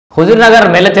హుజూర్నగర్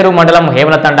మేలచెరువు మండలం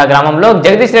హేమలతండ గ్రామంలో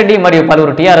జగదీష్ రెడ్డి మరియు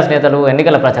పలువురు టీఆర్ఎస్ నేతలు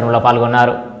ఎన్నికల ప్రచారంలో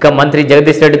పాల్గొన్నారు. ఇక మంత్రి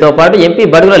జగదీష్ రెడ్డితో పాటు ఎంపీ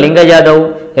బడుగుల లింగయ్య యాదవ్,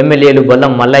 ఎమ్మెల్యేలు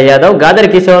బొల్లం మల్లయ్య యాదవ్, గాదరి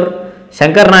కిషోర్,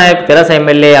 శంకర్ నాయక్, తెరాస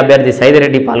ఎమ్మెల్యే అభ్యర్థి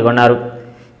సైదిరెడ్డి పాల్గొన్నారు.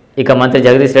 ఇక మంత్రి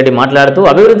జగదీష్ రెడ్డి మాట్లాడుతూ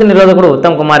అభివృద్ధి నిరోధకుడు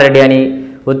ఉత్తమ్ కుమార్ రెడ్డి అని,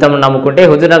 ఉత్తమ్ నమ్ముకుంటే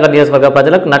హుజూర్నగర్ నియోజకవర్గ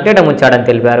ప్రజలకు నట్టేట ముంచాడని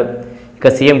తెలిపారు. ఇక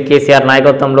సీఎం కేసీఆర్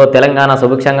నాయకత్వంలో తెలంగాణ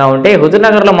సుభిక్షంగా ఉంటే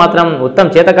హుజూర్నగర్లో మాత్రం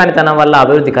ఉత్తమ్ చేతకానితనం వల్ల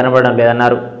అభివృద్ధి కనబడడం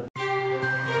లేదన్నారు.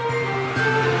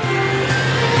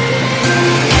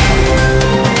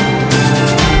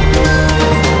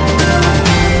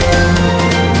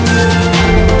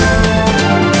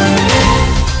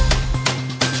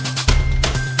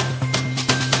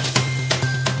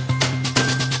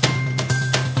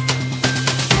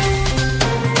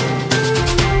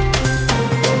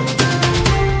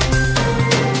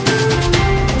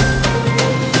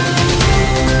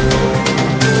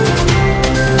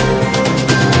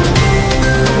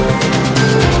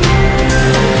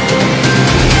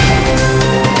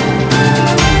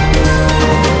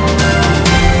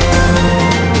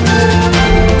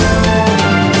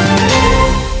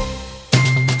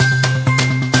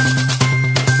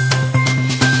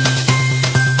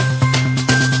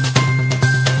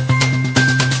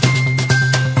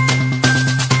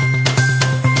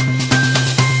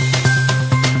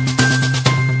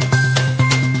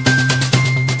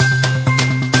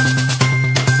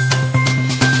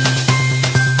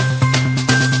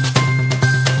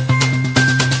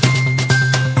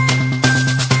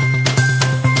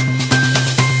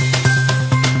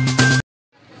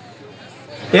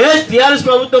 టీఆర్ఎస్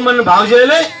ప్రభుత్వం మనం బాగు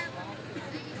చేయలే,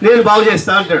 నేను బాగు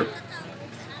చేస్తా అంటాడు.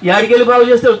 యాడికి వెళ్ళి బాగు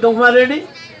చేస్తే ఉత్తమ్ కుమార్ రెడ్డి?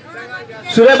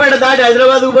 సూర్యాపేట దాటి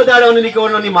హైదరాబాద్కు పోతే ఆడవని నీకు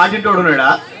నీ మాటింటోడు ఉన్నాడా?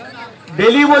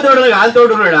 ఢిల్లీకి పోతాడు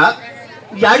గాలితోడు ఉన్నాడా?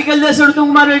 యాడికి వెళ్ళి చేస్తాడు ఉత్తమ్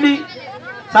కుమార్ రెడ్డి?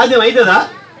 సాధ్యం అవుతుందా?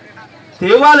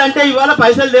 తేవాలంటే ఇవాళ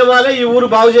పైసలు తేవాలి, ఈ ఊరు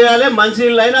బాగు చేయాలి,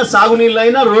 మంచినీళ్ళైనా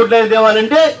సాగునీళ్ళైనా రోడ్లైనా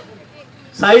తేవాలంటే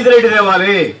సైదిరెడ్డి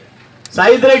తేవాలి.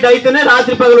 సైదిరెడ్డి అయితేనే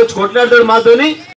రాత్రి పగలు వచ్చి కొట్లాడతాడు మాతోని.